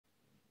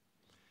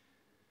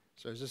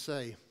So as I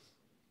say,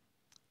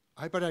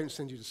 I hope I don't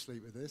send you to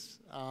sleep with this,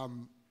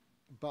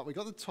 but we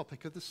got the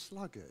topic of the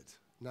sluggard.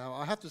 Now,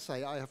 I have to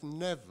say, I have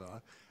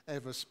never,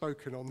 ever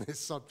spoken on this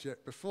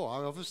subject before.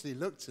 I obviously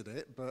looked at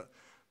it, but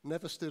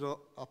never stood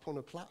up on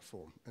a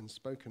platform and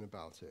spoken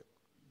about it.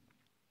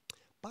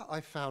 But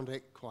I found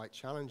it quite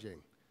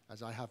challenging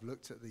as I have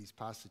looked at these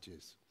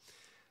passages.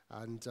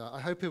 And I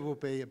hope it will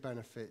be a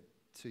benefit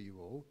to you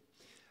all.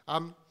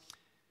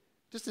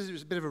 Just as it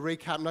was a bit of a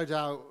recap, no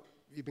doubt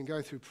you've been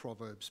going through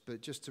Proverbs,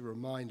 but just to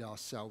remind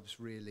ourselves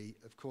really,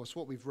 of course,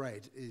 what we've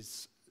read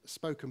is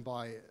spoken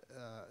by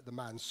the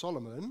man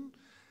Solomon.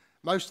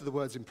 Most of the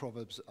words in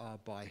Proverbs are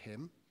by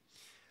him.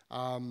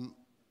 And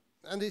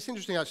it's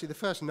interesting, actually, the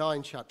first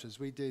 9 chapters,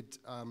 we did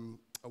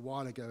a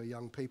while ago a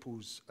young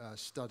people's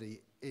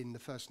study in the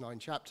first 9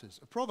 chapters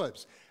of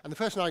Proverbs. And the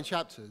first 9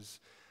 chapters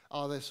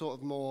are the sort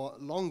of more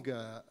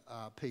longer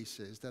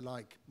pieces. They're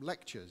like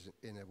lectures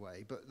in a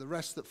way, but the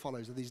rest that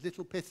follows are these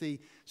little pithy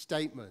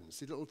statements,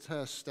 these little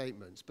terse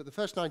statements. But the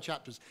first 9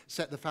 chapters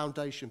set the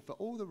foundation for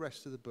all the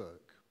rest of the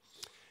book.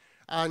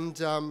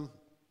 And,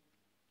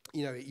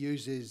 it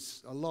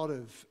uses a lot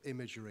of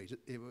imagery,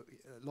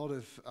 a lot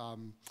of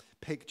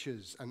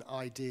pictures and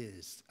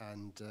ideas,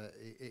 and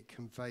it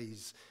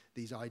conveys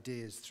these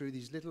ideas through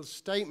these little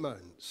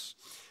statements.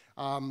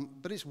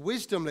 But it's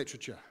wisdom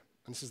literature.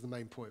 And this is the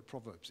main point of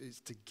Proverbs.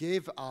 It's to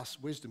give us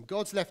wisdom.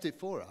 God's left it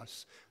for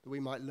us that we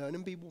might learn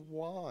and be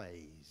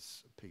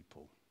wise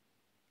people.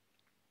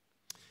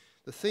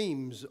 The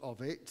themes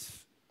of it,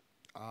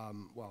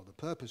 the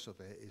purpose of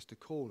it is to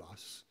call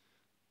us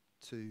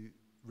to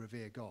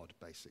revere God,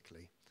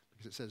 basically.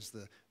 Because it says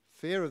the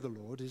fear of the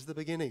Lord is the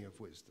beginning of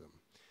wisdom.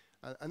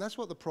 And that's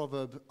what the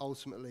proverb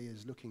ultimately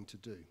is looking to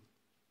do.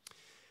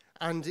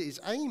 And its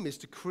aim is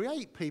to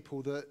create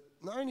people that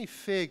not only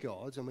fear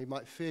God, and we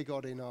might fear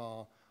God in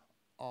our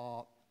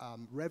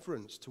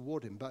reverence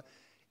toward him, but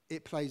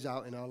it plays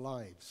out in our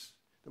lives,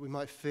 that we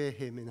might fear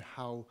him in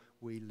how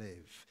we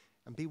live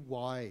and be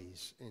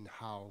wise in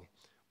how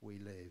we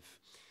live.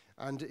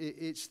 And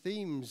its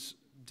themes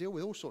deal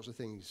with all sorts of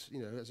things,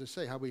 as I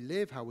say, how we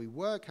live, how we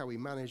work, how we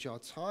manage our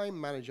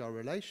time, manage our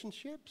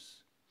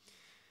relationships.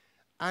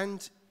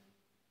 And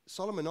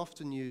Solomon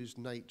often used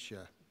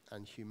nature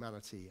and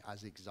humanity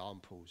as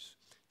examples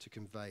to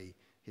convey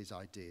his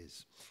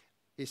ideas.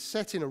 It's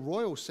set in a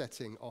royal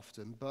setting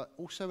often, but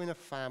also in a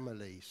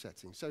family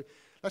setting. So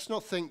let's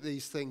not think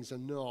these things are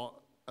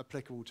not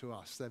applicable to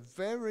us. They're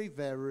very,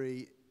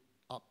 very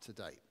up to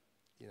date.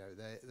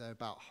 They're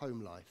about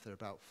home life. They're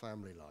about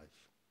family life.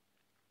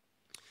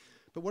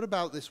 But what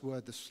about this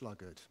word, the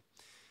sluggard?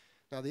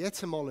 Now, the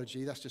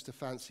etymology, that's just a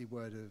fancy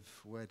word of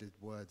where did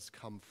words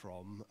come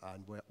from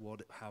and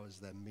how has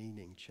their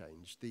meaning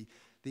changed.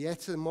 The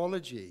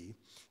etymology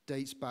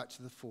dates back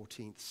to the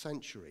 14th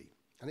century,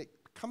 and it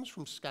comes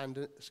from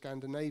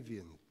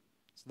Scandinavian.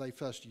 So they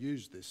first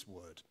used this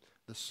word,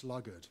 the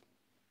sluggard.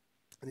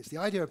 And it's the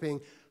idea of being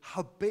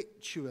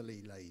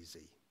habitually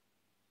lazy.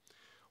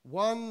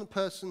 One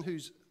person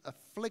who's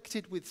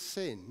afflicted with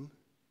sin,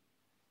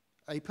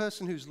 a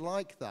person who's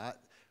like that,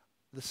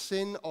 the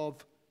sin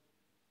of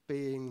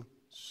being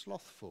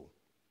slothful.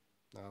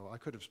 Now, I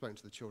could have spoken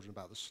to the children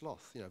about the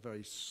sloth,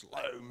 very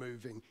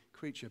slow-moving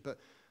creature, but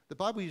the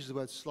Bible uses the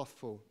word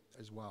slothful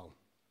as well.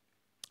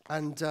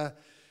 And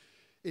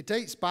it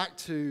dates back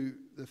to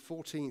the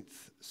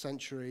 14th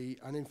century,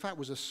 and in fact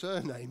was a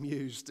surname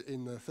used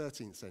in the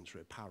 13th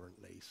century,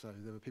 apparently. So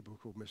there were people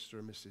called Mr.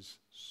 and Mrs.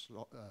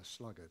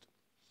 Sluggard.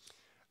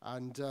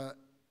 And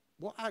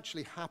what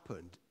actually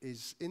happened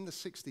is in the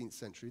 16th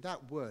century,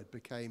 that word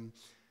became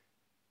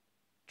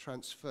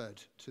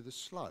transferred to the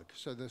slug.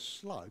 So the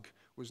slug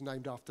was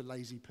named after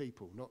lazy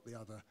people, not the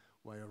other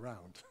way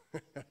around.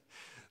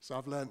 So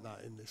I've learnt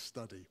that in this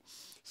study.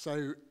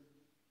 So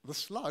the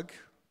slug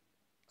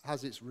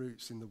has its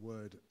roots in the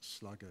word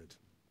sluggard.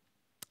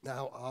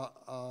 Now,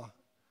 our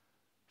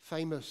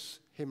famous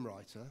hymn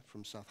writer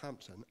from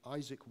Southampton,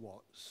 Isaac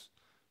Watts,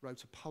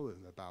 wrote a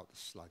poem about the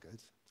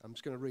sluggard. I'm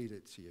just going to read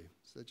it to you.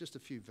 So just a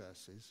few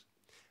verses,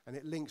 and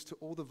it links to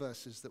all the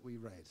verses that we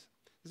read.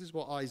 This is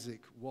what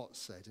Isaac Watts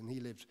said, and he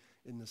lived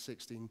in the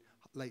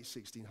late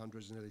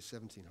 1600s and early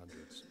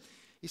 1700s.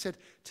 He said,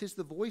 "'Tis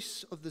the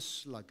voice of the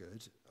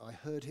sluggard, I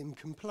heard him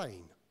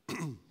complain.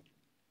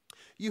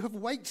 You have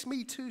waked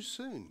me too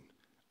soon.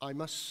 I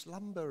must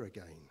slumber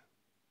again.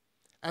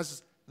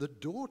 As the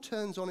door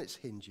turns on its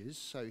hinges,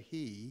 so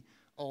he,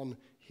 on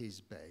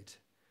his bed,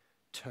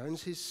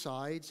 turns his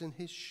sides and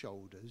his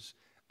shoulders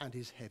and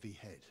his heavy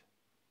head.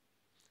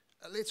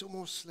 A little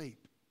more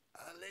sleep,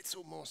 a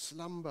little more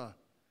slumber.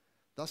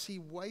 Thus he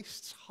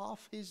wastes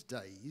half his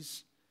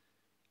days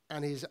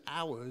and his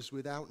hours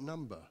without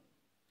number.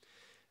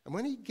 And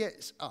when he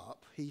gets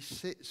up, he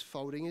sits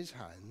folding his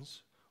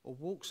hands or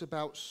walks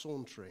about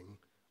sauntering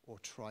or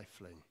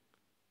trifling.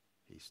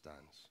 He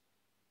stands.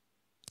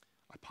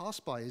 I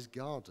passed by his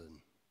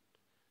garden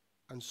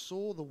and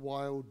saw the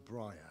wild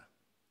briar.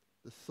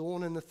 The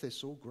thorn and the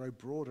thistle grow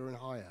broader and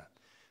higher.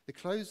 The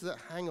clothes that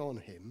hang on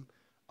him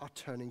are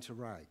turning to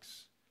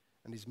rags,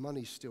 and his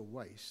money still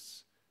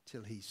wastes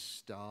till he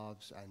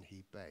starves and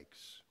he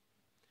begs.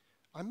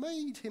 I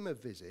made him a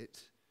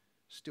visit,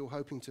 still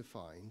hoping to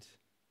find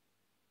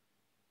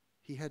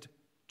he had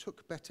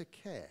took better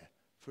care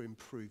for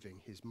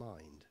improving his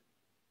mind.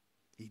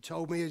 He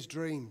told me his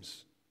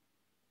dreams,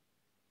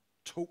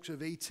 talked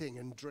of eating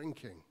and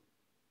drinking,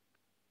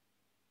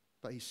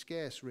 but he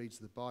scarce reads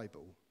the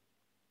Bible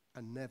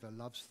and never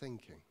loves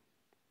thinking.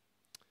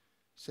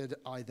 Said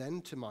I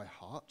then to my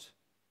heart,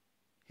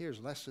 here's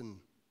a lesson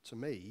to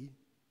me,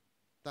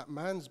 that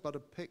man's but a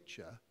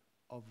picture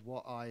of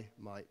what I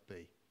might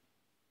be.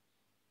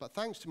 But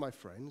thanks to my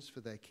friends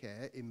for their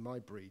care in my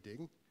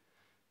breeding,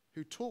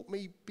 who taught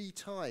me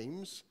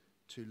betimes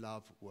to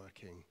love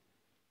working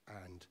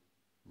and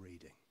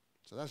reading.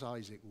 So that's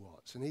Isaac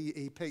Watts, and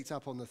he picked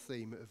up on the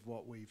theme of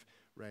what we've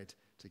read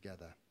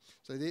together.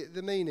 So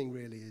the meaning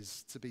really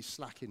is to be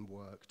slack in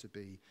work, to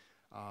be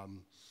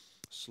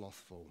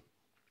slothful.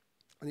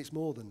 And it's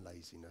more than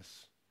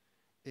laziness.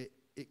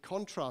 It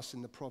contrasts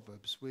in the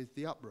Proverbs with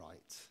the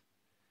upright.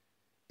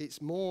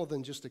 It's more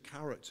than just a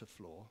character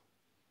flaw.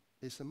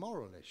 It's a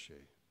moral issue.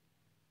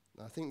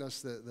 And I think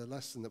that's the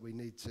lesson that we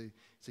need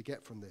to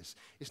get from this.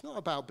 It's not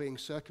about being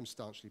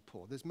circumstantially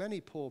poor. There's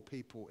many poor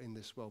people in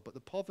this world, but the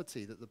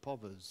poverty that the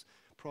Proverbs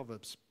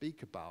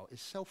speak about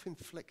is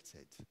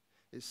self-inflicted.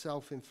 It's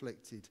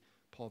self-inflicted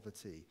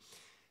poverty.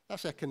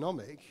 That's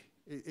economic.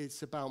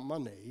 It's about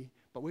money,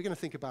 but we're going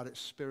to think about it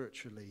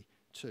spiritually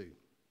too.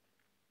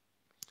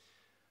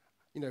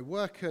 You know,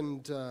 work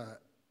and,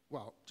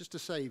 just to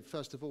say,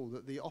 first of all,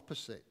 that the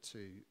opposite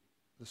to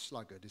the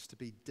sluggard is to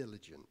be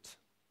diligent.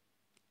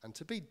 And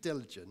to be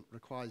diligent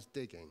requires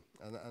digging,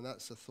 and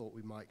that's a thought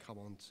we might come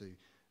on to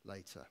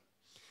later.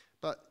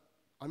 But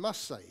I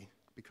must say,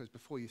 because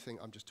before you think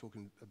I'm just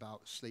talking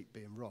about sleep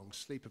being wrong,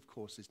 sleep, of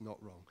course, is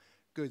not wrong.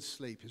 Good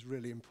sleep is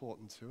really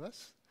important to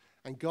us.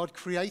 And God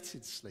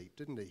created sleep,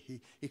 didn't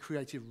he? He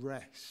created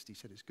rest. He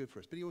said it's good for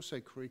us. But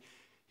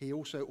he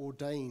also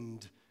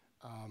ordained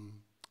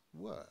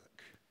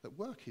work, that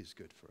work is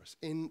good for us,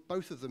 in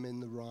both of them in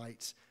the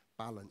right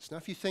balance. Now,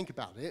 if you think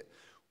about it,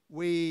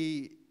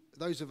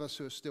 those of us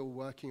who are still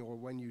working, or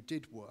when you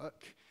did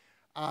work,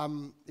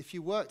 if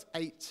you worked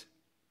 8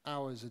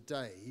 hours a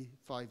day,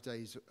 5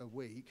 days a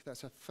week,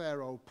 that's a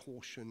fair old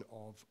portion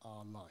of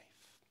our life.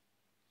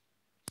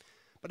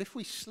 But if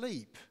we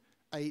sleep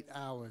 8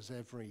 hours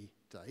every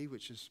day,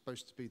 which is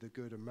supposed to be the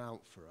good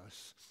amount for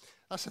us,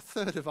 that's a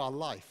third of our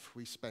life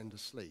we spend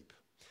asleep.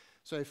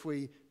 So if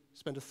we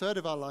spend a third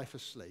of our life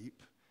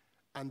asleep,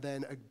 and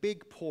then a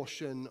big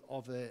portion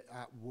of it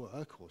at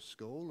work or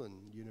school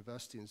and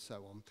university and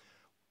so on,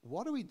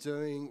 what are we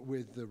doing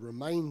with the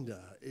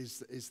remainder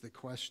is the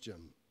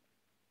question.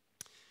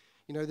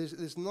 You know,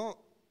 there's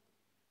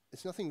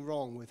nothing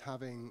wrong with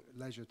having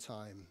leisure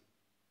time,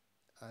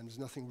 and there's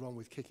nothing wrong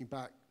with kicking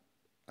back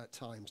at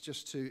times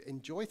just to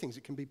enjoy things.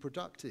 It can be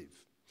productive.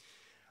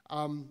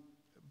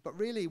 But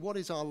really, what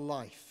is our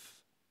life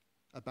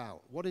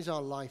about? What is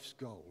our life's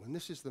goal? And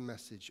this is the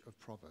message of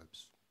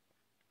Proverbs.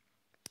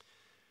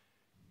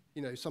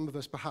 You know, some of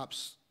us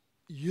perhaps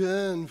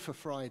yearn for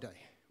Friday.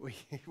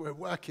 We're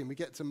working, we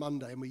get to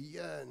Monday, and we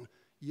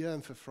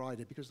yearn for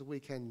Friday because the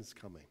weekend's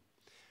coming.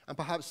 And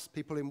perhaps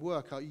people in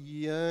work are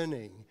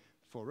yearning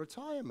for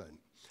retirement.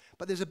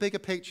 But there's a bigger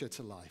picture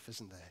to life,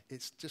 isn't there?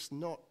 It's just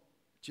not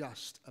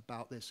just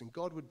about this. And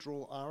God would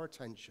draw our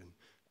attention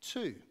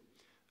to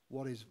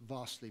what is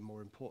vastly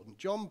more important.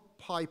 John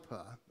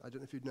Piper, I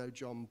don't know if you know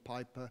John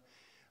Piper,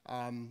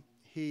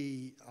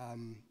 he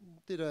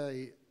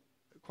did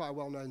quite a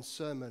well-known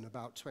sermon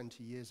about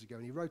 20 years ago,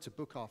 and he wrote a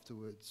book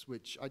afterwards,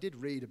 which I did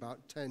read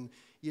about 10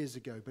 years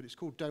ago, but it's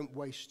called Don't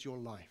Waste Your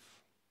Life.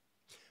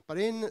 But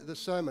in the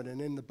sermon and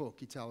in the book,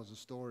 he tells a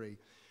story,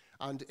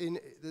 and in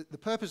the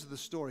purpose of the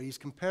story, he's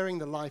comparing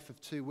the life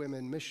of 2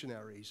 women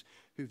missionaries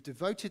who've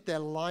devoted their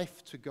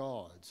life to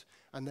God,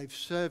 and they've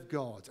served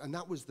God, and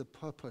that was the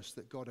purpose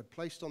that God had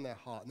placed on their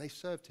heart, and they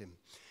served him.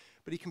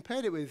 But he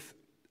compared it with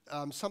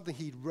something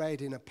he'd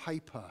read in a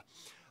paper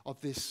of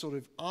this sort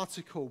of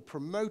article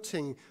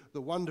promoting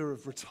the wonder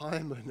of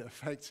retirement,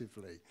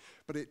 effectively.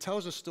 But it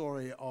tells a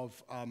story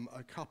of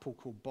a couple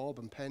called Bob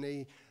and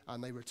Penny,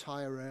 and they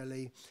retire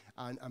early,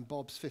 and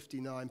Bob's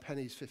 59,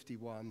 Penny's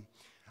 51.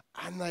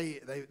 And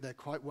they're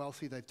quite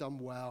wealthy, they've done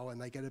well, and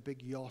they get a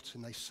big yacht,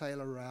 and they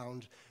sail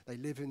around. They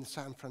live in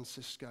San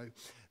Francisco.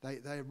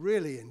 They're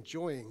really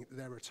enjoying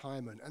their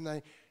retirement.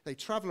 And they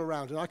travel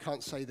around, and I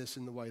can't say this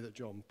in the way that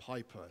John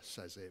Piper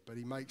says it, but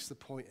he makes the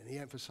point, and he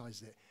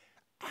emphasizes it.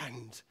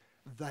 And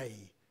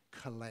they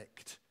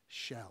collect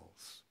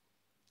shells.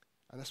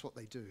 And that's what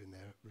they do in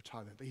their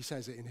retirement. But he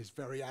says it in his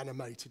very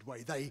animated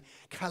way. They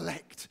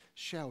collect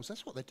shells.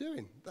 That's what they're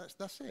doing.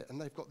 That's it. And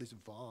they've got this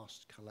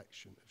vast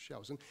collection of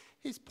shells. And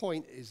his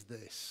point is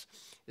this,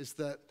 is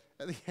that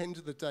at the end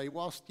of the day,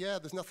 whilst,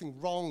 there's nothing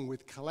wrong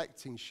with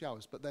collecting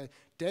shells, but they're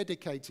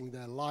dedicating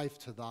their life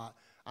to that,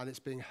 and it's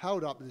being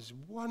held up as this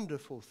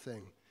wonderful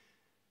thing.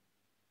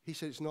 He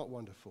said it's not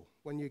wonderful.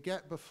 When you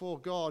get before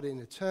God in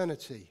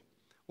eternity,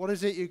 what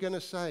is it you're going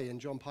to say? And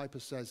John Piper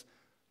says,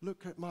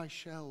 look at my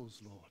shells,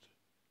 Lord.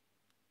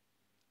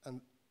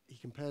 And he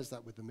compares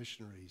that with the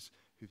missionaries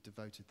who've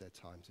devoted their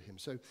time to him.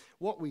 So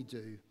what we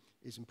do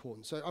is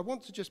important. So I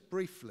want to just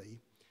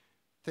briefly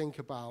think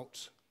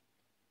about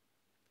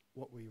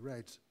what we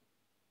read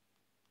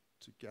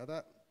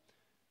together.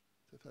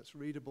 If that's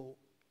readable,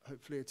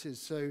 hopefully it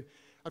is. So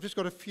I've just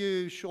got a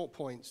few short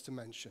points to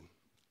mention.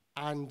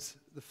 And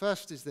the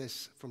first is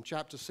this from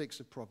chapter 6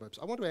 of Proverbs.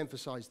 I want to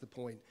emphasize the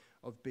point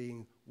of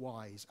being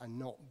wise and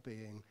not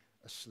being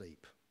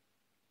asleep.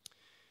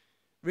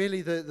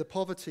 Really, the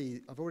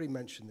poverty, I've already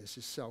mentioned this,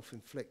 is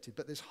self-inflicted,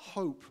 but there's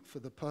hope for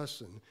the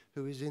person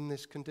who is in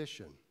this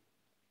condition.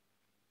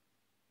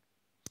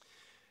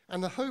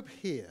 And the hope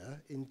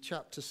here in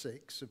chapter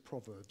 6 of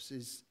Proverbs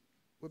is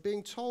we're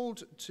being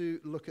told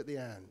to look at the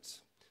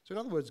ant. So in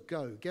other words,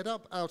 get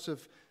up out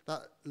of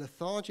that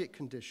lethargic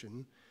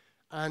condition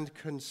and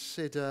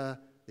consider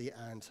the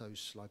ant, O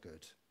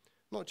sluggard.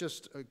 Not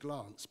just a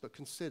glance, but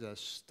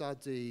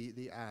study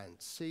the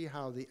ant. See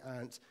how the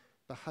ant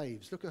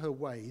behaves. Look at her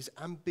ways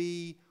and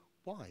be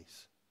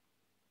wise.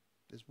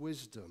 There's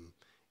wisdom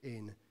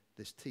in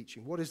this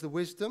teaching. What is the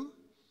wisdom?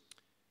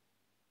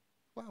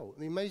 Well,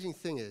 the amazing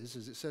thing is,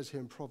 as it says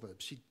here in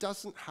Proverbs, she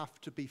doesn't have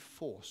to be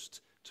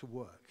forced to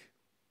work.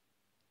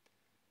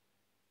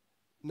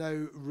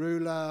 No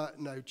ruler,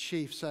 no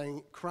chief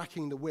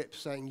cracking the whip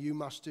saying you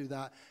must do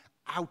that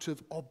out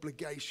of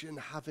obligation,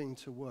 having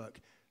to work.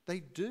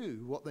 They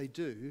do what they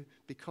do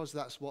because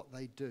that's what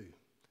they do.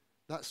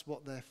 That's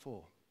what they're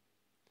for.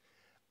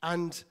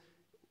 And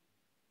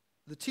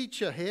the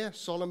teacher here,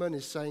 Solomon,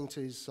 is saying to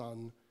his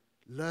son,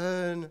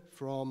 learn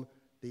from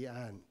the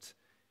ant.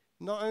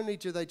 Not only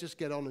do they just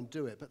get on and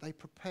do it, but they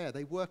prepare.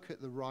 They work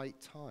at the right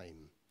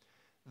time.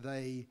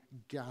 They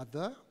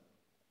gather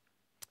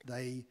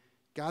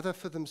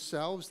for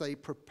themselves. They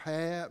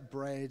prepare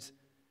bread,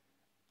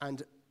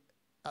 and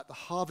at the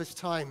harvest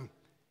time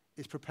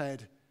is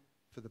prepared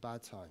for the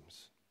bad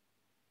times.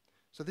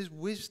 So there's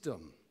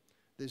wisdom.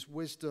 There's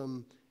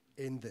wisdom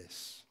in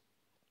this.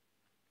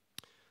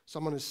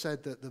 Someone has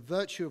said that the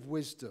virtue of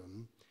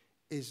wisdom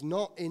is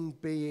not in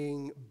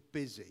being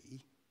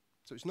busy.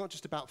 So it's not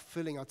just about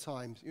filling our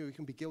time. We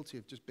can be guilty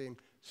of just being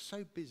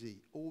so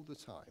busy all the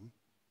time.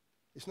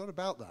 It's not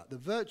about that. The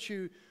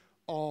virtue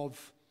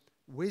of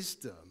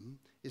wisdom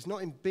is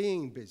not in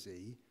being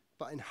busy,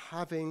 but in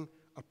having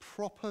a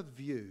proper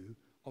view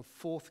of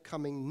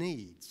forthcoming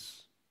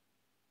needs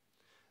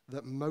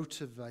that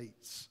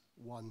motivates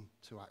one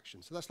to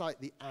action. So that's like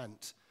the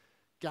ant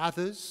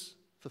gathers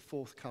for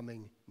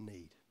forthcoming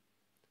need.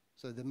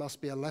 So there must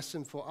be a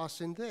lesson for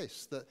us in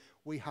this, that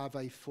we have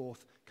a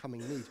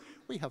forthcoming need.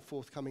 We have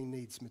forthcoming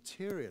needs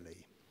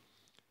materially,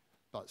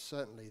 but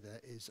certainly there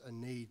is a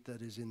need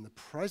that is in the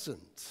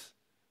present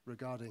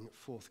regarding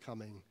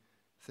forthcoming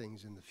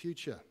things in the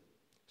future,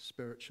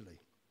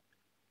 spiritually.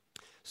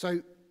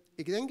 So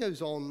it then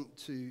goes on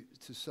to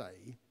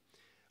say,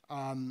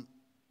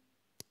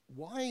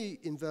 why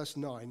in verse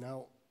 9,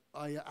 now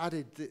I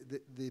added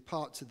the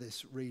part to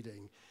this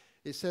reading.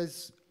 It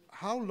says,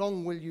 how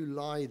long will you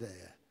lie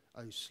there,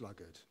 O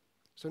sluggard?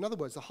 So in other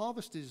words, the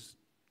harvest is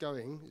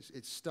going,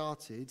 it's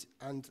started,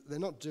 and they're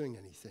not doing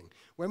anything.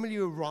 When will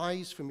you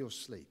arise from your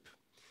sleep?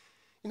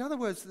 In other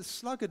words, the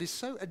sluggard is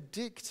so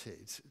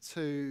addicted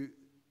to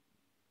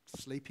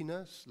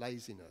sleepiness,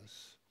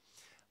 laziness,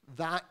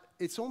 that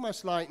it's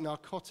almost like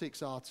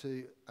narcotics are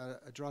to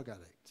a drug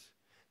addict.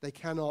 They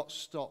cannot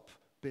stop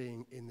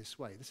being in this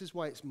way. This is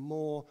why it's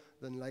more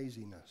than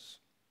laziness.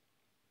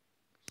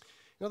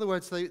 In other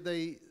words,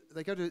 they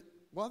go to,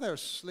 while they're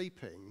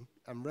sleeping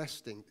and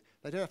resting,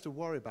 they don't have to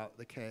worry about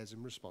the cares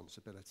and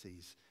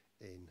responsibilities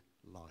in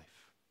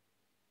life.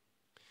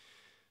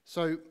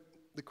 So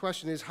the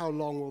question is, how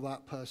long will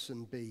that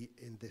person be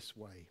in this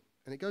way?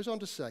 And it goes on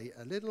to say,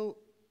 a little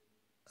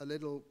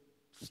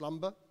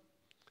slumber,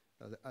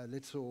 a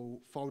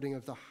little folding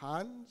of the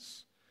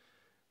hands,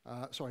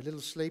 a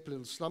little sleep, a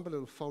little slumber, a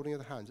little folding of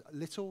the hands, a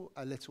little.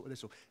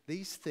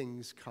 These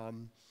things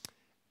come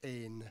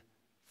in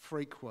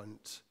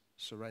frequent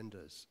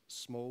surrenders,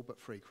 small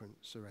but frequent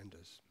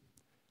surrenders.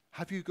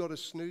 Have you got a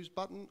snooze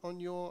button on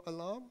your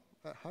alarm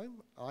at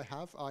home? I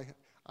have.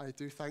 I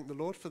do thank the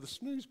Lord for the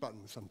snooze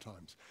button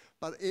sometimes.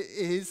 But it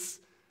is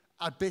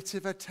a bit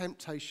of a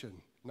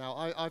temptation. Now,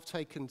 I've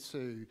taken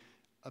to,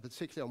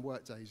 particularly on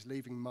work days,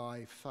 leaving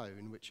my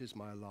phone, which is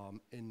my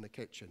alarm, in the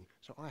kitchen.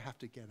 So I have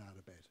to get out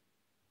of bed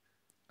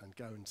and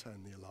go and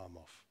turn the alarm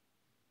off.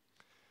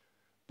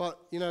 But,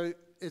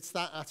 it's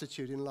that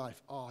attitude in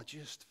life. Oh,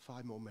 just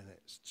 5 more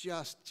minutes.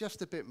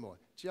 Just a bit more.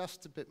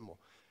 Just a bit more.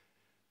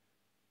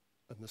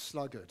 And the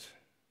sluggard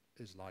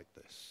is like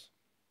this.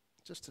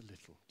 Just a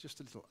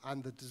little.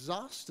 And the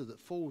disaster that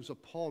falls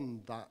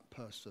upon that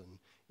person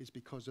is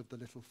because of the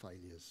little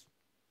failures.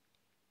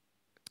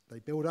 They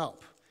build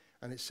up,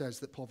 and it says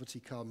that poverty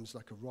comes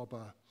like a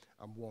robber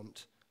and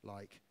want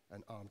like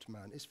an armed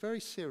man. It's very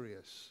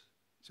serious.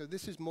 So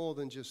this is more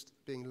than just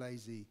being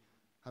lazy,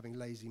 having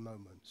lazy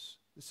moments.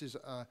 This is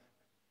a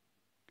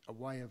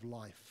way of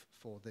life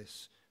for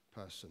this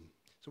person.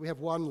 So we have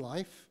one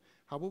life.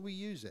 How will we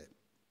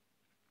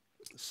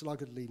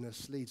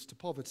sluggardliness leads to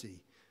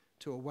poverty.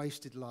 to a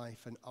wasted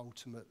life and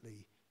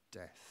ultimately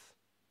death.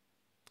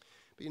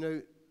 But you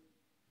know,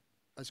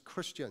 as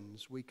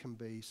Christians, we can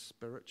be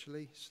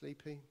spiritually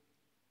sleepy,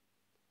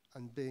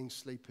 and being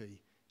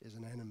sleepy is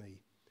an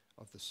enemy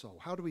of the soul.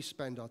 How do we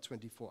spend our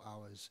 24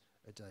 hours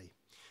a day?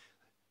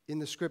 In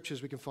the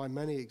scriptures, we can find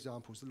many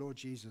examples. The Lord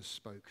Jesus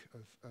spoke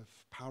of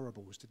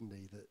parables, didn't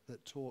he,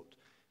 that taught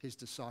his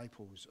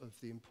disciples of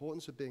the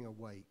importance of being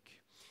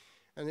awake.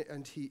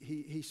 And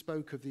he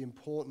spoke of the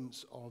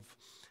importance of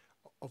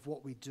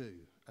what we do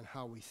and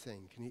how we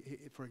think. And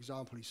for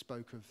example, he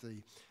spoke of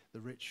the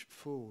rich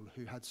fool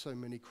who had so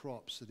many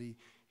crops that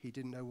he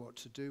didn't know what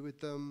to do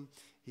with them.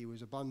 He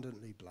was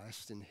abundantly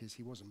blessed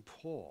he wasn't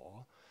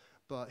poor,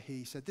 but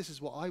he said, this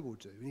is what I will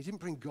do. And he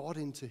didn't bring God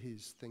into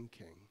his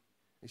thinking.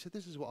 He said,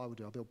 this is what I will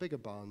do. I'll build bigger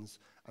barns,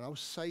 and I'll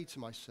say to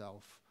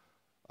myself,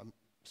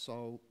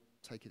 soul,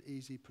 take it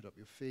easy, put up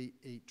your feet,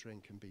 eat,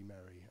 drink, and be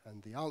merry.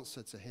 And the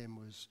answer to him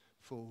was,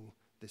 fool,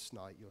 this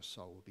night your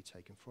soul will be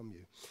taken from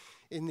you.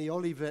 In the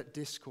Olivet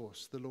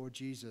Discourse, the Lord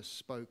Jesus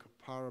spoke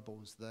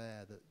parables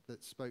there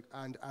that spoke,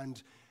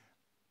 and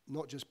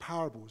not just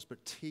parables,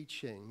 but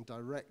teaching,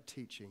 direct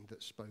teaching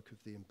that spoke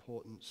of the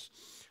importance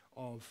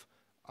of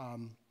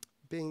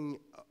being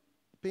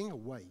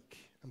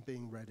awake and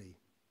being ready.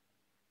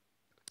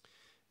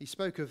 He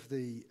spoke of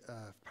the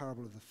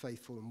parable of the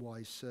faithful and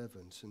wise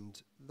servant,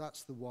 and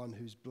that's the one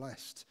who's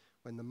blessed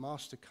when the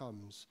master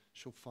comes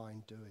shall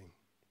find doing.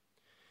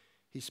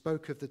 He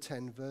spoke of the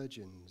 10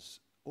 virgins.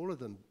 All of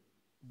them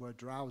were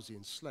drowsy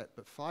and slept,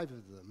 but 5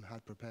 of them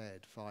had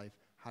prepared. 5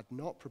 had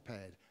not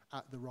prepared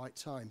at the right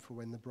time for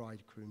when the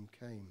bridegroom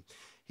came.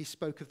 He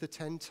spoke of the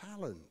 10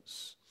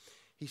 talents.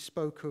 He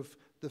spoke of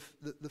the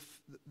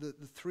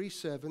 3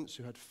 servants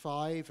who had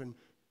 5 and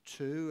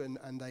 2,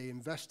 and they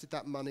invested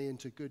that money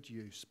into good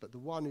use. But the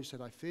one who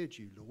said, I feared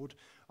you, Lord,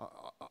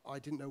 I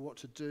didn't know what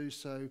to do,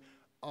 so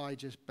I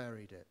just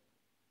buried it.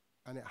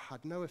 And it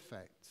had no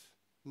effect,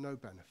 no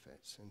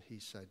benefits. And he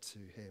said to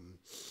him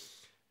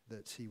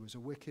that he was a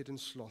wicked and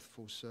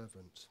slothful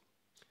servant.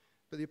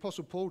 But the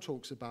Apostle Paul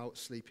talks about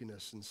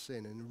sleepiness and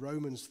sin. In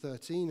Romans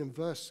 13 and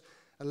verse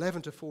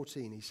 11 to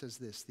 14, he says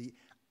this, the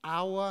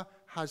hour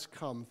has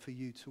come for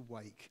you to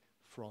wake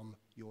from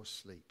your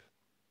sleep.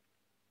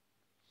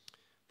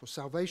 For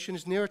salvation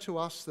is nearer to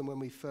us than when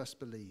we first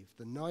believed.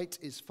 The night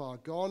is far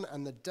gone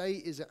and the day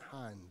is at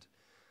hand.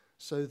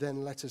 So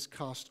then let us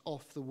cast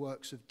off the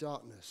works of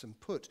darkness and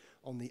put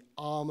on the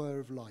armor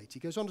of light. He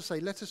goes on to say,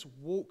 let us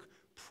walk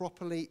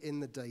properly in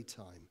the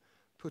daytime.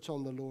 Put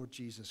on the Lord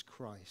Jesus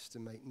Christ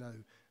and make no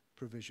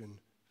provision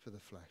for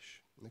the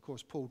flesh. And of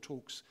course, Paul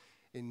talks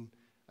in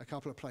a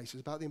couple of places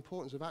about the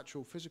importance of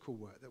actual physical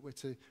work that we're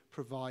to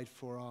provide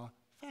for our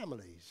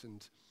families,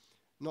 and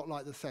not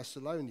like the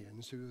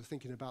Thessalonians who were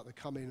thinking about the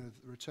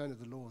return of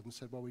the Lord and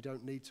said, well, we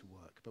don't need to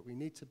work, but we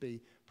need to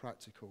be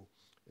practical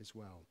as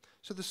well.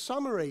 So the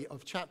summary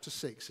of chapter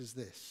 6 is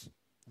this,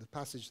 the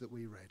passage that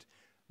we read.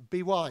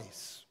 Be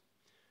wise.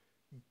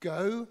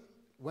 Go,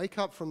 wake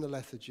up from the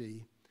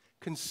lethargy,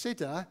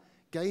 consider,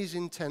 gaze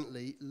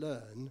intently,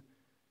 learn,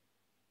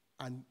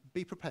 and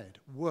be prepared.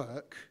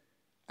 Work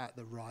at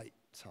the right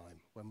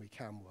time when we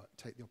can work.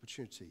 Take the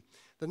opportunity.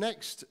 The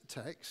next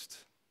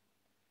text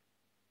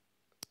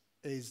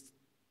is,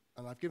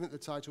 and I've given it the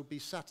title, Be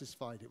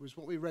Satisfied. It was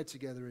what we read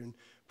together in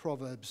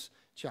Proverbs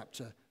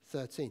chapter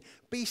 13.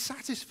 Be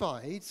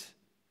satisfied.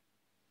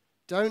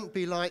 Don't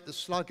be like the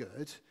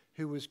sluggard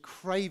who was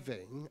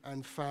craving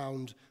and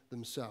found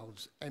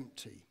themselves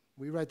empty.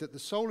 We read that the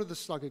soul of the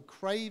sluggard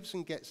craves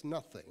and gets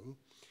nothing,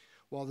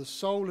 while the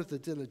soul of the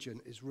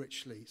diligent is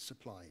richly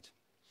supplied.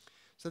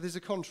 So there's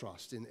a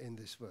contrast in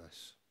this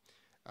verse,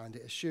 and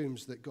it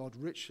assumes that God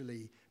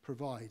richly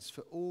provides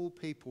for all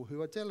people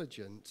who are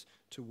diligent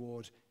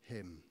toward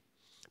him,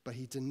 but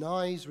he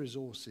denies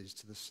resources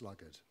to the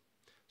sluggard.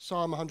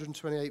 Psalm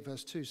 128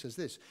 verse 2 says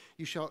this,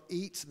 you shall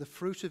eat the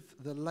fruit of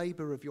the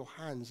labor of your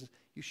hands,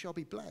 you shall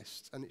be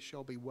blessed, and it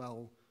shall be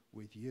well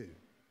with you.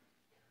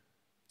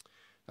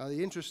 Now,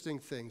 the interesting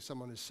thing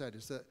someone has said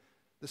is that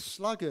the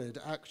sluggard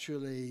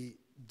actually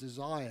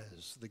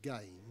desires the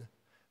gain,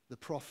 the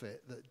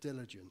profit that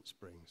diligence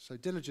brings. So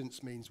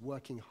diligence means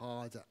working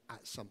hard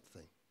at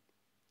something.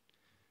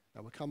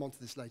 Now, we'll come on to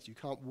this later. You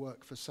can't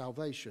work for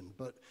salvation,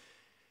 but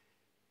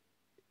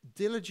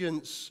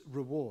diligence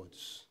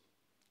rewards.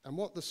 And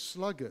what the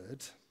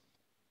sluggard,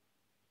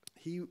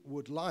 he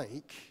would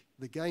like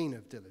the gain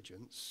of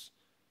diligence,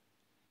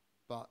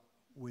 but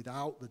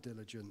without the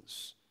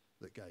diligence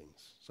that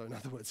gains. So in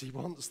other words, he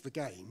wants the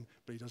gain,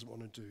 but he doesn't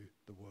want to do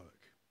the work.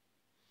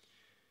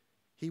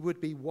 He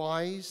would be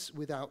wise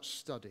without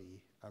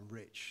study and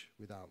rich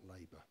without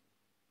labor.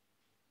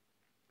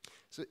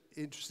 So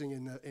interesting,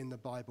 in the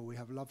Bible, we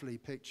have lovely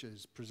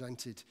pictures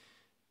presented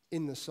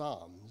in the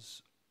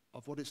Psalms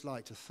of what it's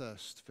like to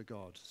thirst for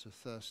God, to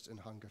thirst and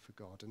hunger for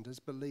God. And as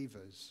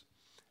believers,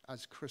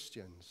 as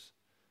Christians,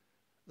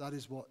 that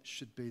is what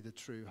should be the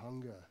true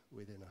hunger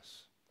within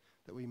us,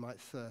 that we might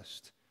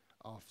thirst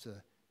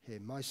after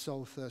him. My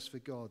soul thirsts for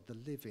God, the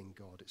living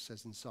God, it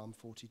says in Psalm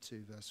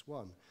 42, verse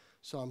 1.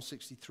 Psalm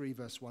 63,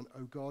 verse 1,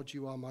 O God,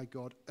 you are my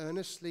God.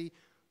 Earnestly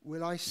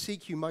will I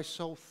seek you. My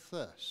soul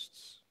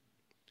thirsts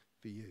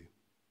for you.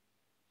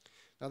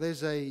 Now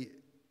there's a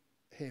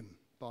hymn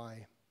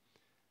by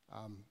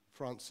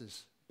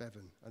Francis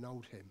Bevan, an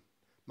old hymn.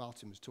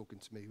 Martin was talking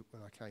to me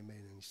when I came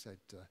in, and he said,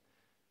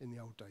 in the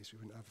old days we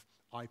wouldn't have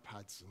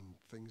iPads and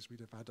things. We'd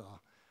have had our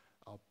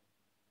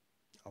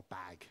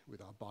bag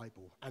with our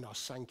Bible and our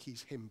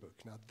Sankey's hymn book.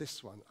 Now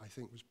this one I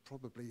think was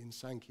probably in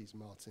Sankey's,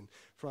 Martin.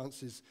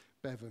 Francis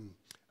Bevan.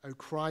 O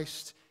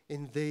Christ,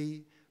 in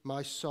thee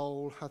my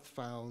soul hath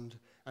found,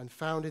 and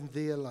found in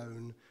thee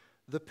alone,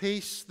 the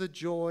peace, the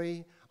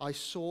joy I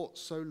sought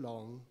so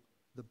long,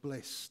 the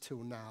bliss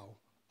till now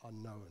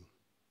unknown.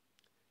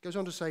 Goes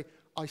on to say,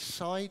 I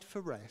sighed for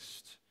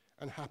rest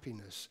and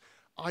happiness.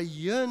 I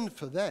yearned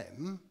for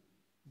them,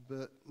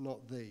 but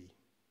not thee.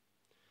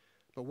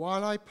 But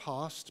while I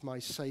passed my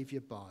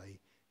Saviour by,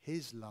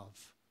 his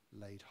love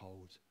laid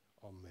hold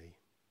on me.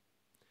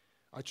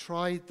 I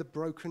tried the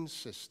broken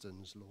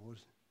cisterns, Lord,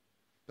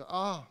 but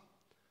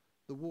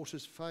the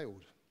waters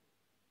failed.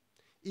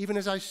 Even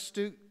as I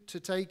stooped to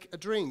take a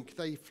drink,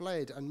 they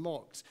fled and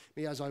mocked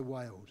me as I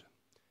wailed.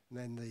 And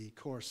then the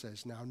chorus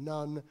says, now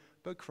none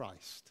but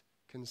Christ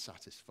can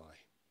satisfy.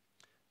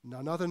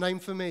 None other name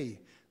for me.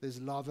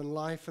 There's love and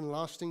life and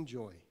lasting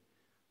joy,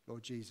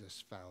 Lord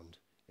Jesus, found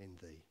in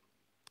thee.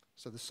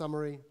 So the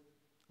summary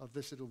of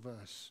this little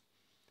verse: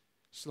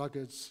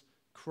 sluggards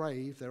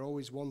crave, they're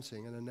always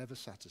wanting and are never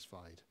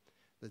satisfied.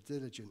 The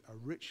diligent are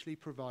richly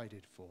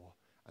provided for,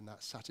 and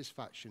that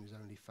satisfaction is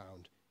only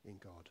found in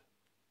God.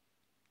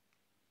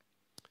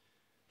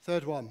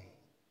 Third one,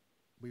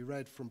 we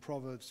read from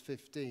Proverbs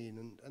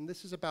 15, and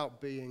this is about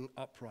being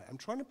upright. I'm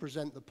trying to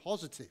present the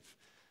positive,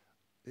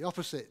 the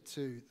opposite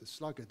to the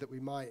sluggard, that we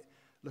might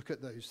look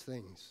at those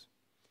things.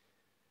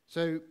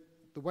 So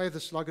the way of the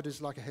sluggard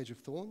is like a hedge of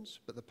thorns,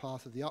 but the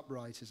path of the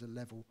upright is a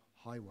level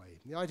highway.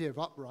 And the idea of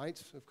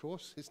upright, of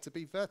course, is to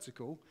be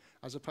vertical,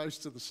 as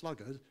opposed to the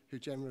sluggard, who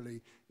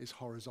generally is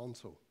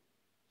horizontal.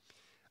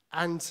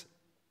 And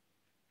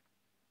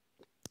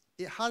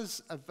it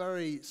has a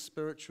very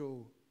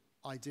spiritual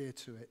idea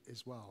to it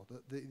as well,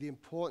 that the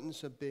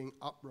importance of being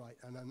upright,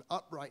 and an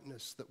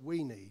uprightness that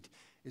we need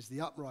is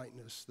the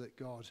uprightness that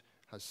God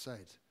has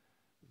said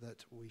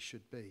that we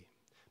should be.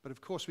 But of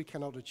course we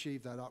cannot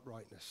achieve that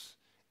uprightness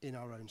in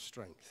our own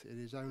strength. It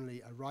is only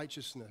a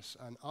righteousness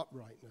and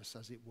uprightness,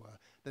 as it were,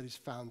 that is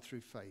found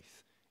through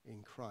faith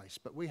in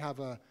Christ. But we have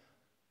a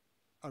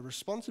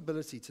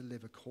responsibility to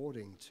live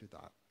according to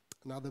that.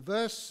 Now the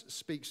verse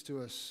speaks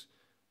to us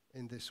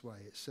in this way.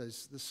 It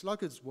says, the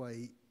sluggard's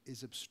way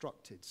is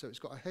obstructed. So it's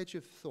got a hedge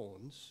of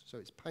thorns, so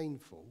it's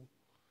painful,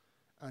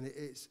 and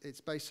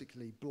it's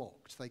basically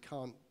blocked. They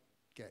can't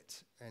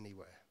get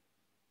anywhere.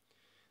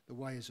 The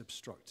way is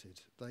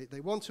obstructed. They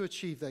want to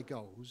achieve their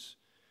goals,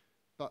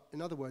 but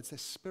in other words, their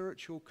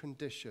spiritual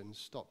condition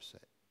stops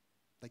it.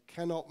 They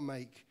cannot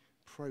make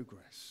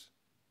progress.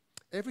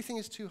 Everything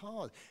is too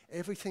hard.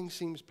 Everything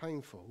seems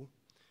painful.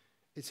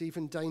 It's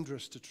even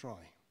dangerous to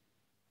try.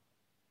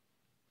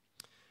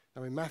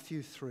 Now in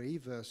Matthew 3,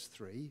 verse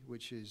 3,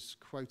 which is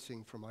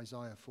quoting from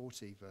Isaiah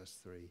 40, verse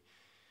 3,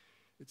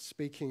 it's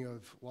speaking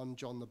of one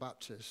John the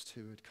Baptist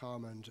who would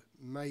come and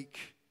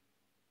make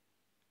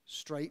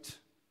straight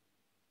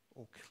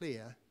or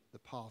clear the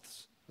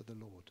paths of the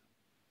Lord.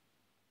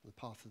 The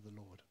path of the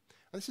Lord.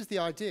 And this is the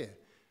idea.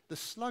 The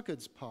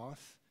sluggard's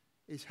path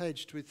is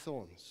hedged with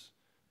thorns,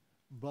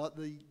 but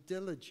the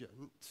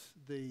diligent,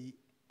 the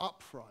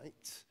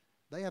upright,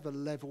 they have a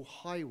level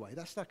highway.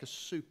 That's like a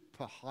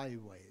super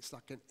highway. It's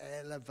like an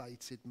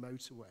elevated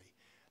motorway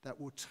that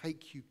will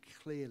take you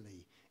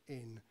clearly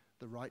in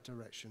the right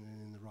direction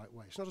and in the right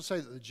way. It's not to say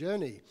that the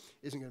journey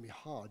isn't going to be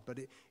hard, but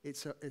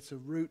it's a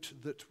route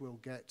that will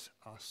get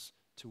us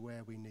to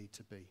where we need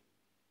to be.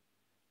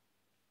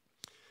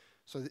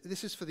 So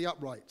this is for the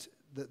upright,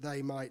 that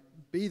they might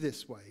be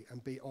this way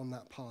and be on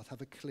that path,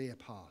 have a clear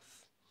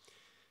path.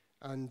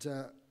 And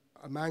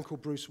a man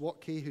called Bruce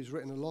Watke, who's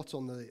written a lot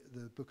on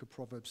the book of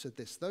Proverbs, said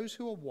this: those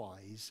who are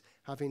wise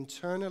have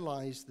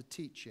internalized the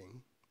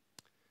teaching.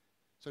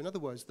 So in other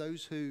words,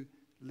 those who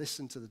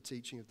listen to the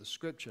teaching of the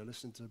scripture,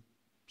 listen to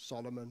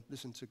Solomon,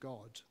 listen to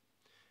God,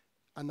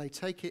 and they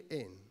take it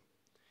in.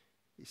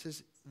 He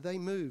says they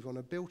move on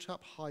a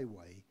built-up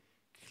highway,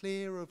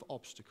 clear of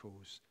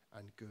obstacles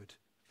and good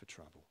for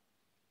travel.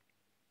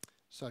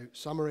 So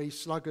summary: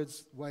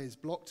 sluggard's way is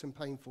blocked and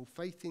painful.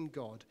 Faith in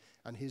God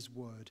and his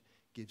word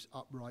gives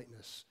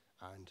uprightness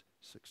and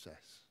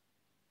success.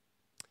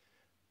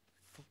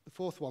 The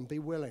fourth one, be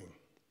willing.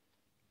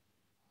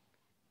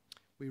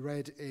 We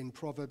read in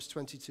Proverbs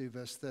 22,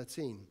 verse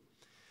 13.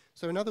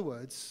 So in other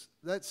words,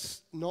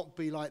 let's not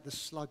be like the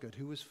sluggard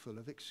who was full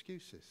of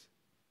excuses.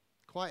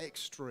 Quite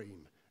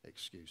extreme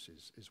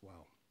excuses as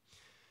well.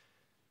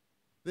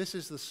 This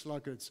is the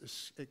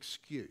sluggard's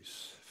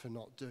excuse for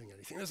not doing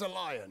anything. There's a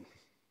lion.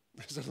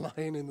 There's a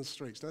lion in the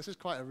streets. Now, this is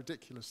quite a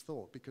ridiculous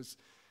thought, because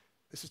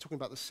this is talking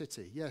about the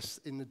city. Yes,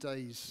 in the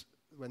days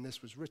when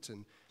this was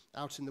written,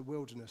 out in the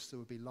wilderness there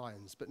would be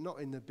lions, but not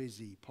in the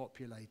busy,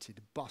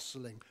 populated,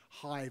 bustling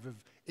hive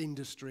of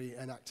industry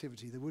and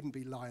activity. There wouldn't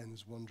be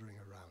lions wandering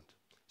around.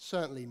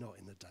 Certainly not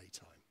in the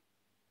daytime.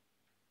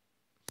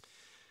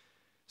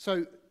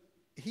 So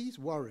he's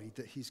worried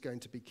that he's going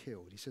to be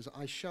killed. He says,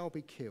 I shall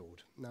be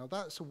killed. Now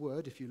that's a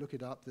word, if you look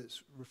it up,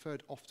 that's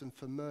referred often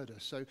for murder.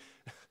 So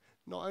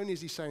not only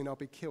is he saying I'll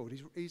be killed,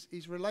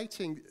 he's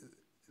relating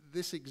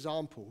this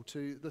example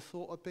to the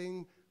thought of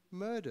being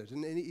murdered.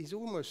 And he's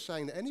almost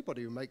saying that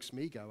anybody who makes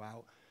me go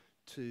out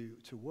to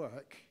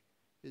work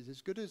is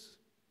as good as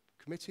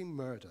committing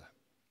murder.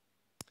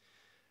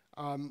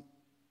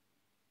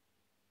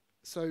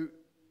 So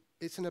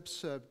it's an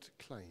absurd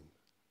claim.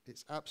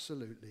 It's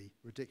absolutely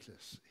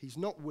ridiculous. He's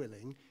not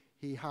willing.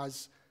 He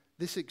has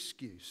this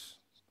excuse.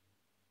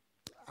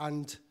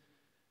 And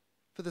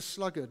for the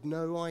sluggard,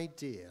 no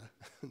idea,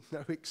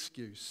 no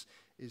excuse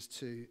is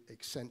too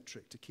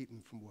eccentric to keep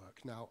them from work.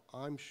 Now,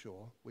 I'm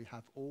sure we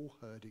have all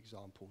heard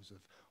examples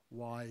of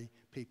why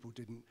people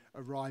didn't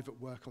arrive at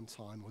work on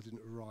time or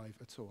didn't arrive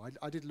at all.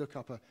 I did look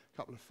up a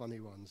couple of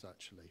funny ones,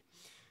 actually.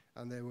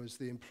 And there was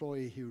the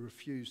employee who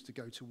refused to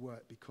go to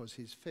work because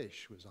his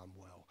fish was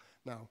unwell.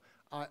 Now,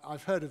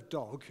 I've heard of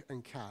dog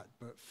and cat,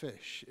 but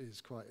fish is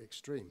quite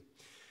extreme.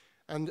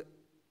 And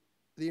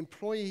the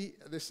employee,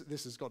 this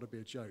has got to be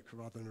a joke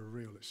rather than a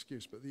real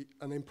excuse, but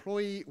an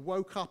employee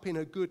woke up in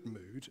a good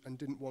mood and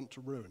didn't want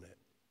to ruin it,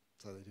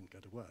 so they didn't go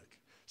to work.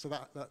 So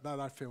that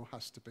I feel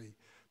has to be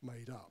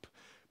made up.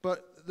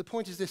 But the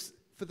point is this,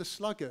 for the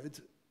sluggard,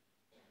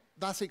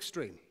 that's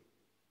extreme.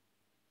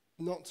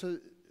 Not to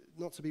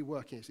be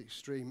working, it's an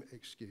extreme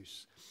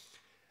excuse.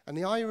 And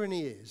the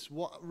irony is,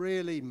 what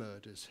really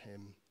murders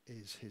him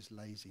is his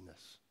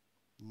laziness,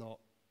 not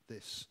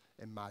this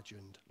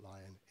imagined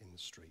lion in the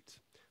street.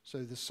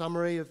 So the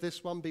summary of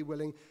this one, be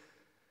willing.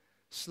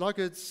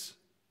 Sluggards'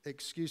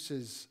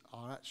 excuses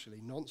are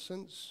actually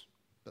nonsense,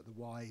 but the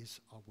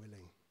wise are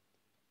willing.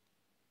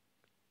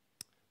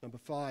 Number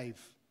 5,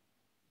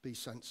 be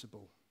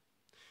sensible.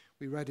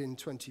 We read in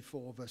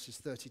 24 verses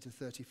 30 to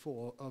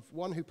 34 of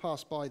one who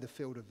passed by the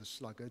field of the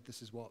sluggard.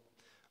 This is what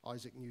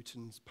Isaac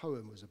Newton's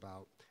poem was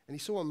about. And he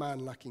saw a man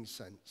lacking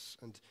sense.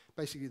 And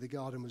basically the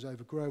garden was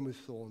overgrown with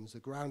thorns, the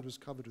ground was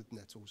covered with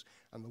nettles,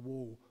 and the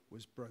wall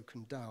was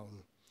broken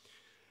down.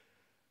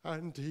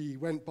 And he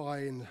went by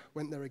and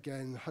went there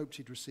again, hoped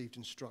he'd received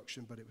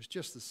instruction, but it was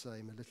just the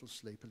same, a little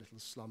sleep, a little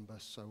slumber,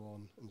 so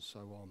on and so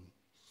on.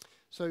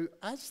 So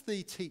as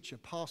the teacher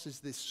passes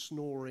this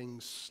snoring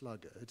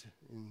sluggard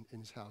in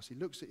his house, he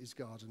looks at his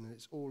garden and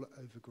it's all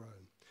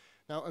overgrown.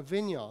 Now a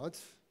vineyard,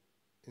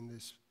 in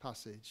this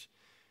passage,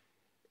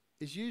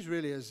 is used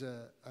really as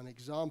an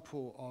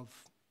example of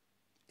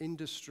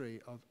industry,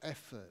 of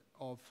effort,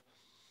 of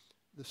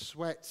the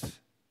sweat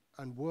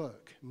and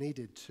work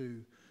needed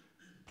to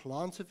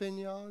plant a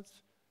vineyard,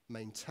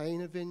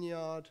 maintain a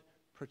vineyard,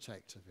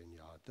 protect a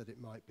vineyard, that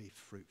it might be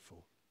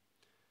fruitful.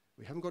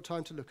 We haven't got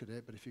time to look at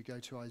it, but if you go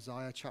to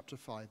Isaiah chapter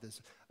 5,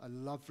 there's a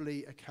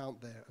lovely account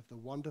there of the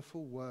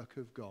wonderful work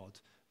of God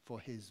for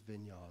his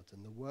vineyard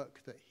and the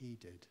work that he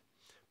did.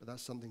 But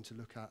that's something to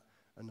look at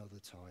another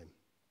time.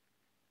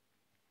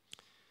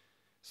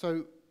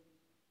 So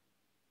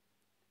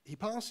he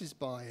passes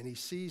by and he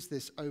sees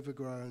this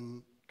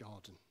overgrown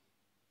garden.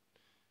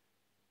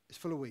 It's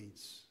full of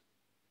weeds.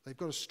 They've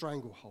got a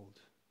stranglehold.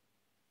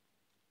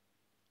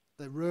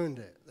 They've ruined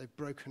it. They've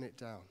broken it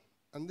down.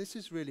 And this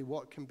is really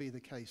what can be the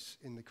case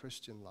in the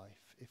Christian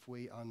life if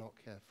we are not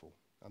careful.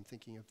 I'm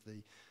thinking of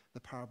the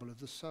parable of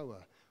the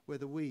sower, where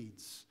the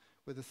weeds,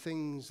 where the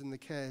things and the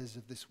cares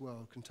of this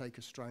world can take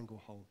a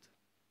stranglehold.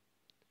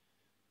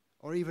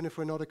 Or even if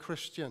we're not a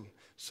Christian,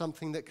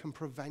 something that can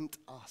prevent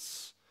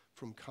us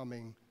from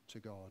coming to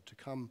God, to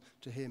come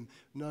to him.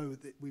 Know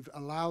that we've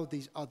allowed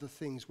these other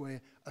things.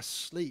 We're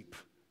asleep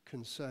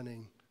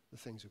concerning the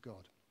things of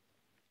God.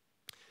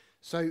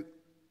 So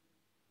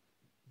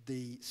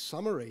the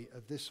summary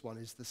of this one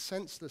is the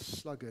senseless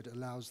sluggard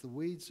allows the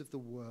weeds of the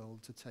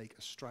world to take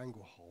a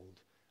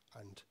stranglehold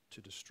and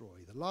to destroy.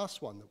 The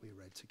last one that we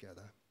read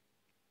together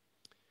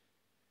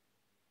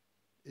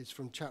is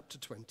from chapter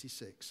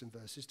 26 and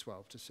verses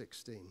 12 to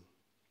 16.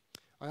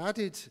 I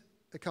added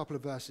a couple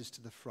of verses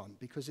to the front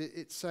because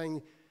it's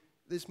saying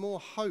there's more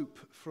hope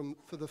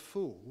for the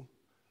fool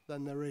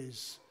than there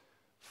is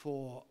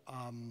for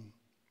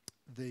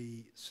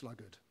the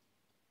sluggard.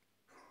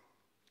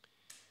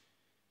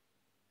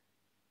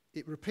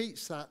 It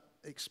repeats that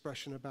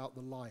expression about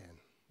the lion,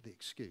 the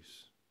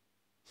excuse.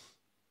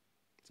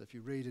 So if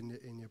you read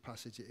in your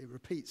passage, it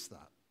repeats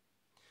that.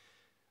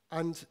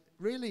 And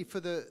really for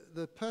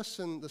the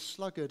person, the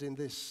sluggard in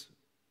this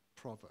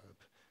proverb,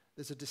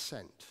 there's a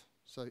descent.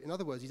 So in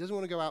other words, he doesn't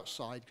want to go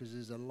outside because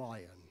there's a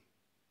lion.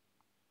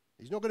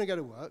 He's not going to go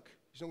to work.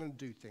 He's not going to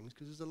do things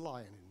because there's a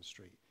lion in the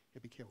street.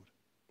 He'll be killed.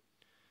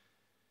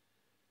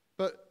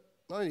 But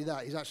not only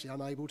that, he's actually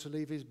unable to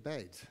leave his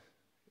bed.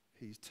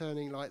 He's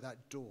turning like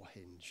that door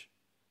hinge.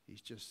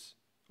 He's just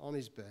on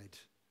his bed,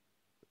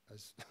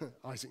 as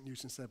Isaac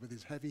Newton said, with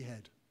his heavy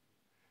head.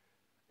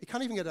 He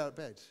can't even get out of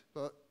bed,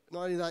 but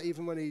not only that,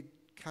 even when he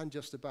can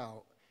just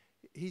about,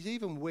 he's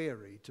even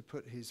weary to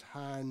put his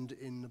hand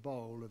in the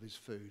bowl of his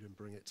food and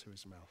bring it to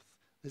his mouth.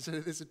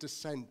 There's a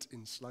descent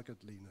in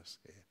sluggardliness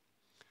here.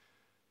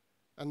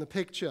 And the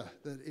picture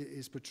that it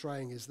is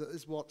portraying is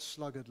what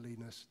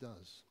sluggardliness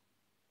does.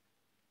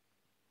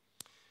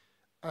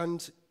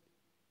 And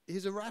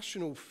his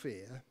irrational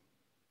fear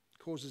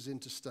causes him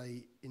to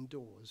stay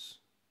indoors.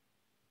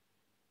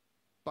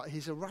 But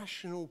his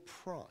irrational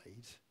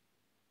pride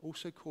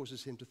also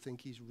causes him to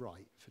think he's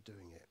right for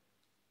doing it.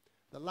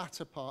 The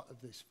latter part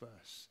of this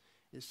verse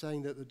is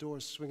saying that the door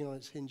is swinging on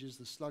its hinges,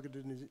 the sluggard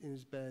in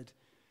his bed.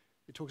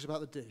 It talks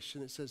about the dish,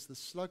 and it says, the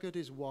sluggard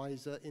is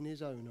wiser in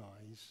his own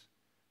eyes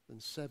than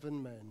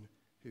 7 men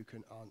who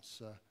can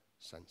answer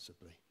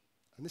sensibly.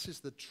 And this is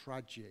the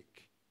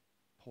tragic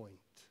point.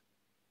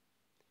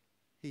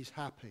 He's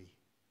happy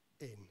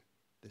in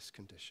this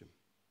condition.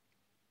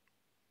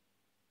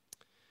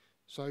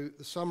 So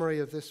the summary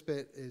of this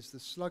bit is the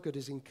sluggard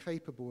is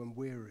incapable and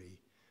weary,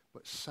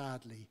 but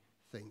sadly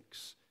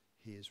thinks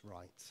he is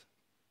right.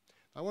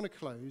 I want to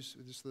close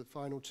with just the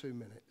final 2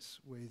 minutes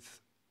with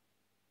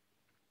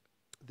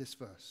this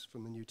verse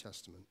from the New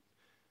Testament.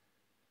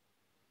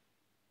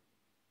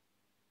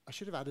 I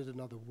should have added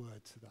another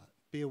word to that.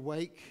 Be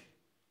awake,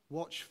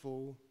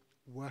 watchful,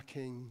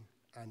 working,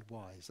 and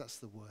wise. That's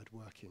the word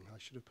working. I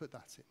should have put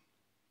that in.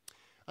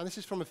 And this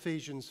is from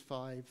Ephesians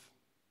 5.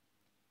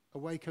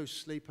 Awake, O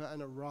sleeper,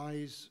 and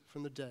arise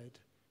from the dead,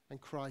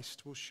 and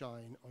Christ will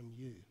shine on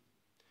you.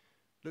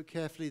 Look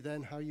carefully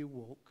then how you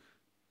walk,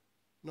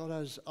 not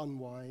as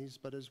unwise,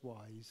 but as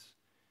wise,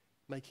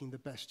 making the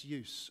best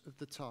use of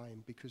the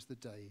time, because the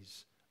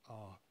days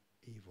are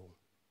evil.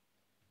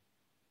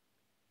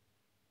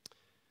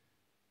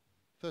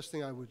 First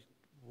thing I would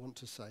want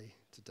to say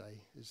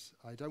today is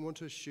I don't want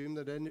to assume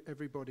that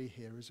everybody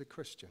here is a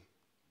Christian.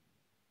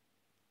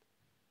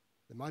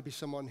 There might be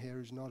someone here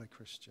who's not a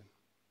Christian.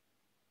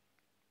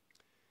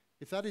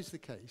 If that is the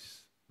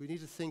case, we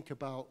need to think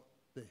about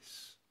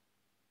this,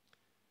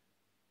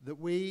 that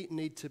we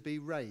need to be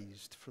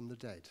raised from the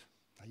dead.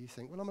 Now you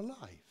think, well, I'm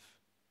alive.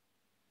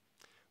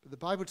 But the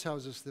Bible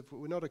tells us that if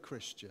we're not a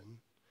Christian,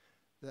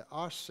 that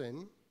our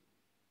sin,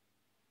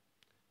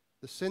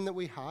 the sin that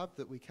we have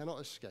that we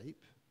cannot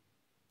escape,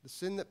 the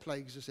sin that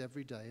plagues us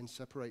every day and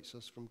separates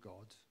us from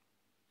God,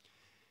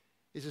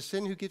 is a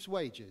sin who gives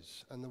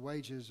wages, and the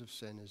wages of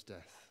sin is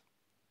death.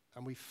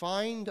 And we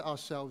find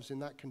ourselves in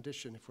that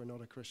condition if we're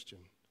not a Christian.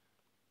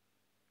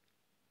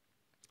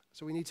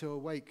 So we need to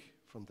awake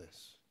from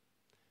this.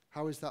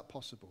 How is that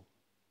possible?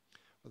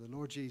 Well, the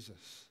Lord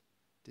Jesus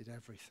did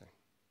everything.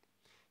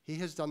 He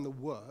has done the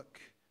work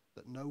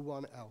that no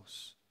one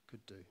else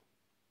could do.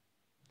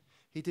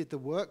 He did the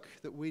work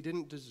that we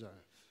didn't deserve.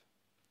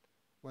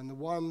 When the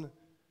one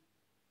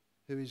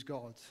who is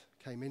God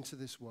came into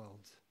this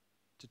world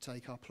to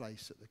take our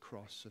place at the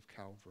cross of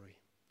Calvary.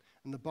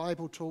 And the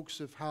Bible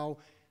talks of how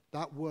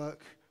that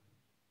work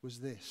was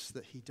this,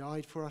 that he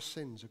died for our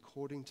sins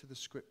according to the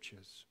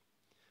Scriptures.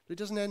 But it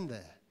doesn't end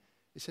there.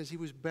 It says he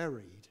was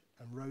buried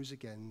and rose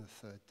again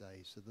the 3rd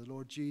day. So the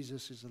Lord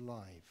Jesus is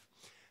alive.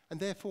 And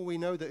therefore we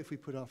know that if we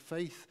put our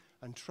faith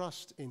and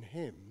trust in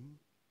him,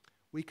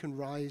 we can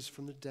rise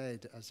from the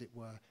dead, as it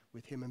were,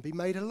 with him and be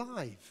made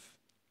alive.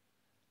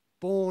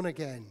 Born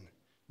again,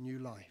 new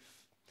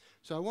life.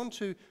 So I want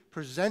to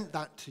present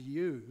that to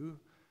you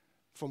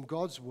from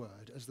God's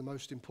word as the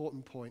most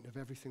important point of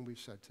everything we've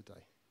said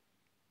today.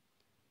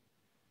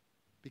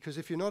 Because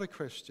if you're not a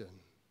Christian,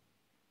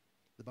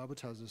 the Bible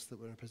tells us that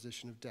we're in a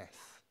position of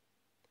death.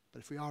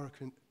 But if we are a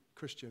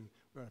Christian,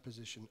 we're in a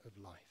position of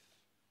life.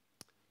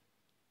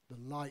 The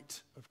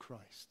light of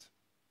Christ.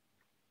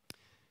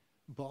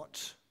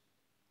 But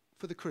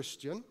for the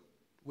Christian,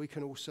 we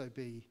can also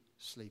be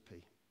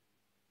sleepy.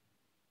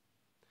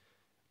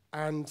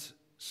 And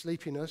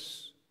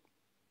sleepiness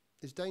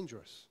is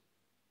dangerous.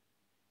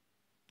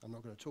 I'm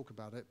not going to talk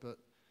about it, but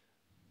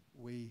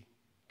we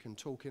can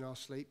talk in our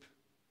sleep,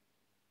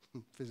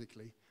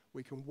 physically.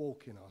 We can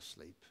walk in our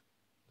sleep.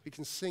 We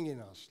can sing in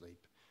our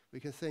sleep. We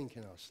can think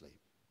in our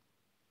sleep.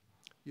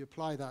 You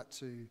apply that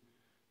to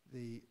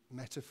the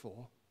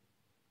metaphor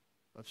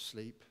of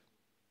sleep,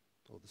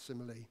 or the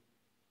simile,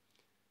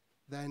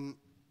 then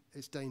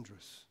it's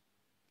dangerous.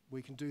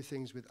 We can do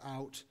things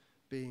without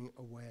being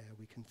aware.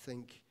 We can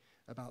think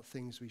about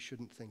things we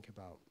shouldn't think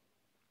about.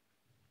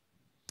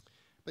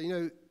 But you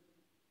know,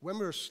 when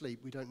we're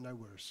asleep, we don't know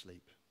we're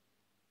asleep.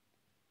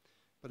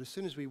 But as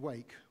soon as we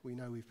wake, we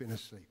know we've been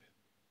asleep.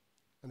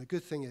 And the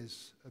good thing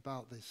is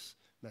about this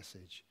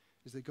message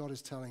is that God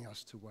is telling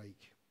us to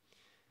wake.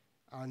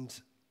 And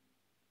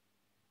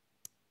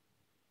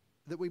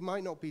that we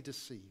might not be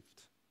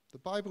deceived. The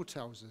Bible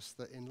tells us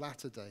that in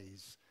latter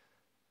days,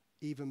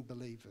 even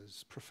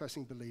believers,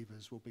 professing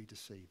believers, will be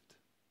deceived.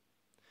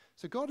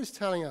 So God is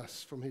telling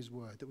us from his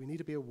word that we need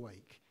to be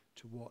awake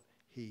to what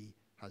he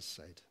has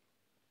said.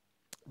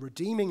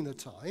 Redeeming the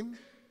time,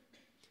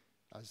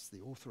 as the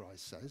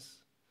authorized says,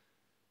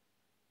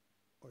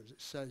 or as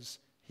it says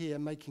here,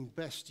 making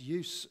best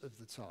use of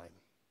the time.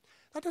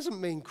 That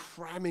doesn't mean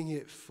cramming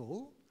it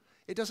full.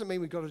 It doesn't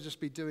mean we've got to just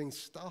be doing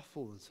stuff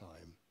all the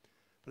time,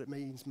 but it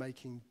means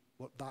making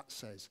what that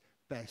says,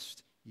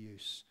 best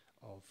use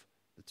of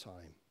the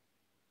time.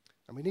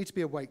 And we need to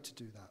be awake to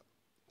do that.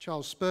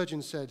 Charles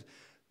Spurgeon said,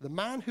 "The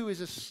man who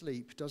is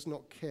asleep does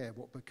not care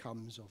what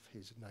becomes of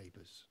his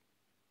neighbours."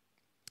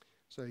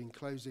 So in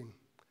closing,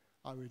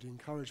 I would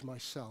encourage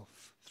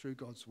myself through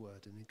God's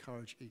word and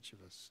encourage each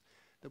of us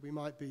that we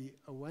might be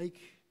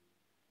awake,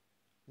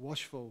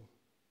 watchful,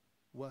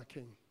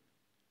 working,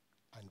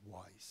 and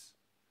wise.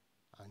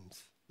 And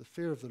the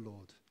fear of the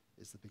Lord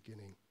is the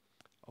beginning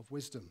of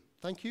wisdom.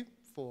 Thank you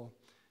for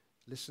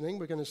listening.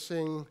 We're going to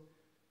sing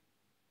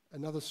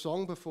another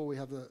song before we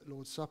have the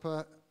Lord's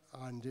Supper,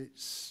 and it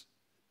says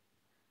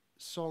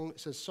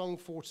Song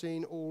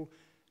 14, All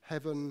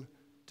Heaven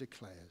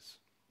Declares.